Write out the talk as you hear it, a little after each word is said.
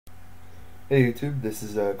Hey YouTube, this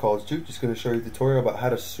is College Juke, just going to show you a tutorial about how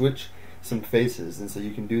to switch some faces. And so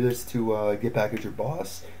you can do this to get back at your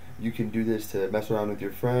boss, you can do this to mess around with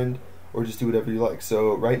your friend, or just do whatever you like.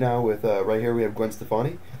 So right now with right here we have Gwen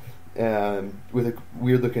Stefani with a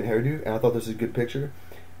weird looking hairdo, and I thought this was a good picture.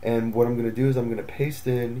 And what I'm going to do is I'm going to paste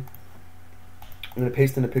in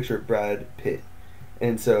a picture of Brad Pitt.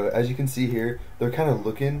 And so as you can see here, they're kind of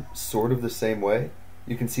looking sort of the same way.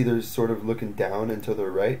 You can see they're sort of looking down and to the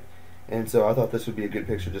right. And so I thought this would be a good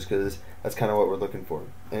picture just because that's kind of what we're looking for.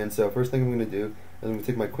 And so first thing I'm going to do is I'm going to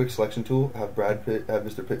take my quick selection tool, have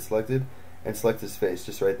Mr. Pitt selected, and select his face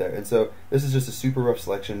just right there. And so this is just a super rough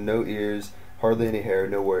selection, no ears, hardly any hair,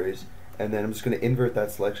 no worries. And then I'm just going to invert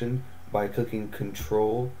that selection by clicking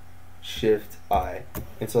Control Shift I,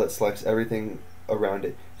 and so that selects everything around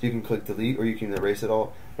it. So you can click delete or you can erase it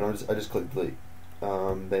all, but I just click delete.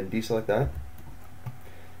 Then deselect that.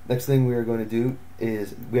 Next thing we are going to do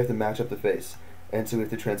is we have to match up the face, and so we have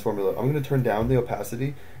to transform it a little. I'm going to turn down the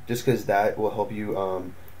opacity just because that will help you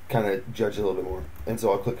kind of judge a little bit more. And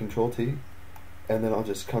so I'll click Control T, and then I'll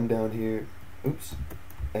just come down here. Oops.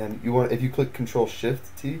 And if you click Control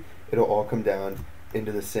Shift T, it'll all come down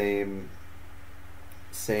into the same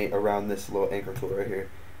around this little anchor tool right here.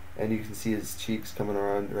 And you can see his cheeks coming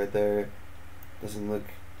around right there. Doesn't look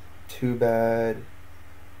too bad.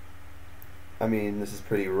 I mean, this is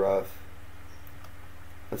pretty rough.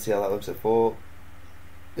 Let's see how that looks at full.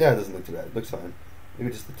 Yeah, it doesn't look too bad. It looks fine.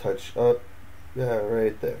 Maybe just a touch up. Yeah,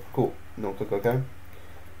 right there. Cool. And then click OK.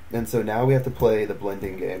 And so now we have to play the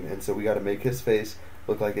blending game. And so we got to make his face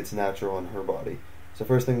look like it's natural on her body. So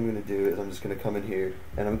first thing I'm going to do is I'm just going to come in here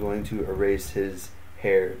and I'm going to erase his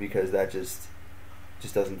hair because that just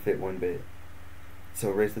doesn't fit one bit.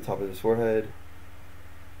 So erase the top of his forehead.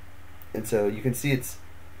 And so you can see it's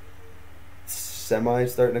semi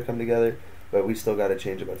starting to come together, but we still got to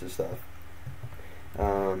change a bunch of stuff.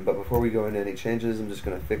 But before we go into any changes, I'm just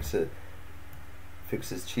going to fix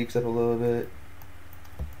his cheeks up a little bit.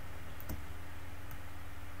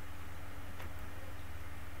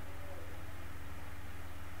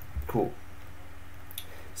 Cool.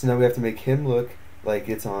 So now we have to make him look like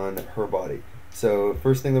it's on her body. So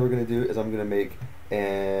first thing that we're going to do is I'm going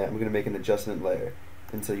to make an adjustment layer.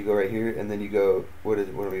 And so you go right here, and then you go, what do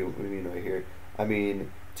you mean right here? I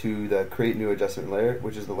mean to the create new adjustment layer,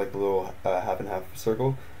 which is the little half and half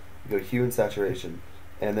circle. You go hue and saturation,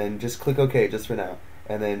 and then just click OK just for now.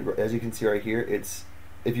 And then as you can see right here,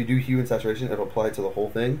 if you do hue and saturation, it'll apply to the whole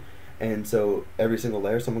thing. And so every single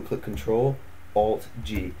layer, so I'm going to click Control Alt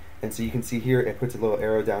G. And so you can see here it puts a little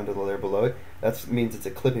arrow down to the layer below it. That means it's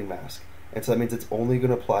a clipping mask. And so that means it's only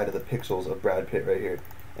going to apply to the pixels of Brad Pitt right here.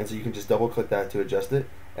 And so you can just double click that to adjust it,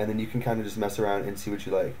 and then you can kind of just mess around and see what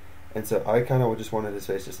you like. And so I kind of just wanted his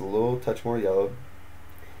face just a little touch more yellow.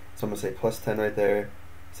 So I'm going to say +10 right there.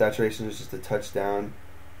 Saturation is just a touch down.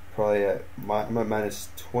 Probably at I'm at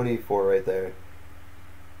 -24 right there.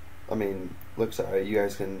 I mean, looks alright. You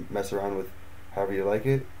guys can mess around with however you like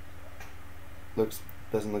it.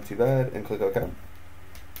 Doesn't look too bad, and click OK.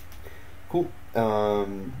 Cool.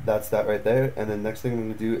 That's that right there. And then next thing I'm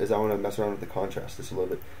going to do is I want to mess around with the contrast just a little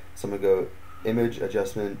bit. So I'm going to go Image,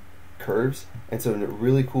 Adjustment, Curves. And so a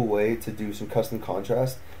really cool way to do some custom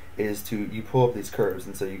contrast is you pull up these curves.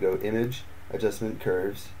 And so you go Image, Adjustment,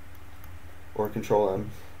 Curves, or Control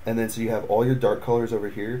M. And then so you have all your dark colors over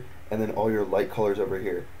here, and then all your light colors over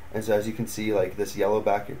here. And so as you can see, like this yellow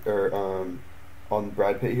on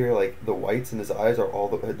Brad Pitt here, like the whites in his eyes are all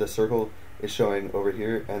the circle is showing over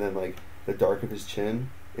here, and then like the dark of his chin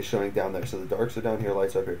is showing down there. So the darks are down here,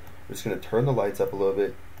 lights up here. I'm just going to turn the lights up a little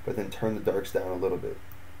bit, but then turn the darks down a little bit.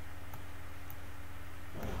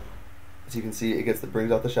 As you can see,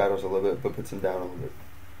 brings out the shadows a little bit, but puts them down a little bit.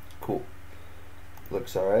 Cool.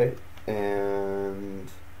 Looks alright.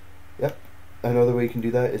 And yep. Another way you can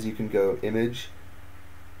do that is you can go Image,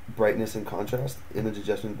 Brightness and Contrast, Image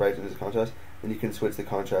Adjustment, Brightness and Contrast, and you can switch the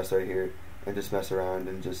contrast right here and just mess around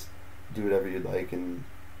and just do whatever you'd like, and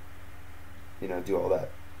do all that.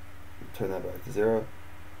 Turn that back to 0.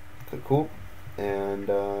 Click cool. And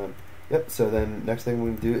yep. So then next thing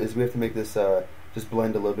we do is we have to make this just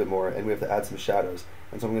blend a little bit more, and we have to add some shadows.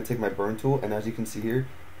 And so I'm going to take my burn tool, and as you can see here,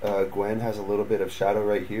 Gwen has a little bit of shadow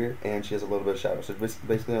right here, and she has a little bit of shadow. So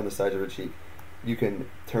basically on the sides of her cheek. You can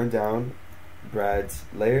turn down Brad's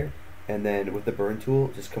layer, and then with the burn tool,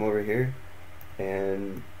 just come over here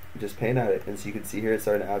and just paint at it. And so you can see here it's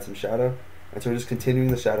starting to add some shadow. And so we're just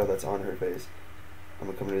continuing the shadow that's on her face. I'm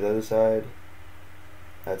going to come to the other side,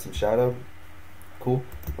 add some shadow. Cool.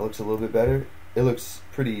 It looks a little bit better. It looks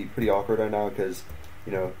pretty awkward right now because,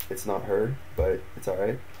 it's not her, but it's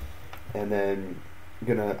alright. And then I'm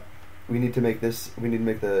going to we need to make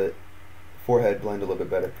the forehead blend a little bit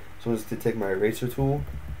better. So I'm just to take my eraser tool,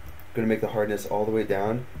 I'm gonna make the hardness all the way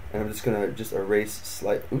down, and I'm just gonna erase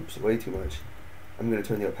oops, way too much. I'm gonna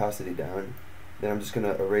turn the opacity down. Then I'm just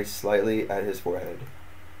gonna erase slightly at his forehead.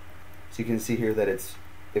 So you can see here that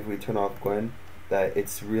if we turn off Gwen, that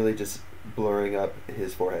it's really just blurring up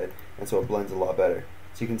his forehead, and so it blends a lot better.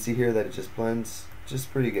 So you can see here that it just blends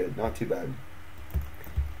just pretty good, not too bad.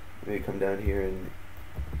 Maybe come down here and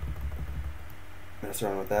mess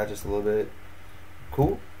around with that just a little bit.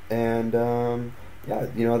 Cool. And yeah,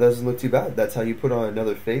 you know, it doesn't look too bad. That's how you put on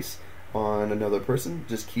another face on another person.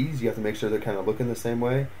 Just keys. You have to make sure they're kind of looking the same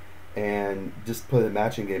way, and just play the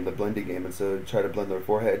matching game, the blending game, and so try to blend their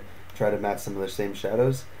forehead, try to match some of their same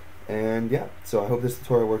shadows. And yeah, so I hope this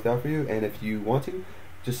tutorial worked out for you, and if you want to,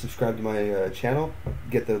 just subscribe to my channel,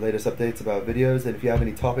 get the latest updates about videos, and if you have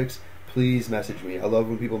any topics, please message me. I love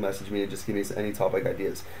when people message me and just give me any topic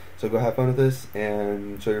ideas. So go have fun with this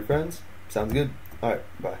and show your friends. Sounds good. Alright,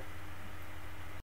 bye.